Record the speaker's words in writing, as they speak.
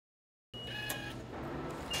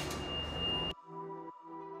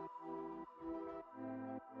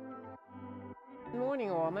Good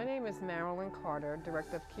morning all, my name is Marilyn Carter,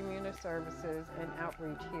 Director of Commuter Services and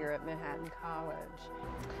Outreach here at Manhattan College.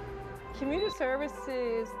 Commuter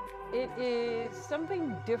Services, it is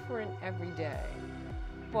something different every day,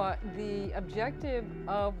 but the objective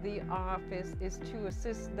of the office is to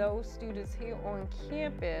assist those students here on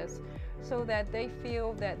campus so that they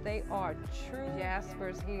feel that they are true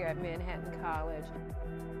Jaspers here at Manhattan College.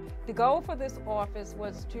 The goal for this office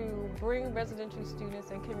was to bring residential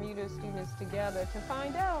students and commuter students together to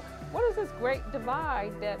find out what is this great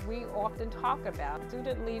divide that we often talk about.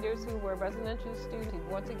 Student leaders who were residential students, we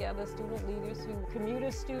brought together student leaders who were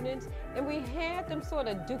commuter students, and we had them sort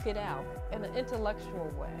of duke it out in an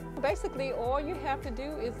intellectual way. Basically, all you have to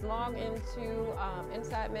do is log into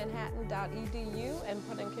insidemanhattan.edu and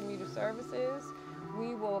put in commuter services.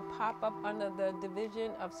 We will pop up under the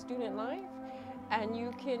Division of Student Life, and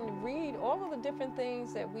you can read all of the different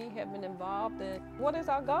things that we have been involved in. What is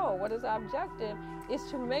our goal? What is our objective? Is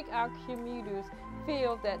to make our commuters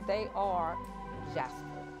feel that they are Jaspers.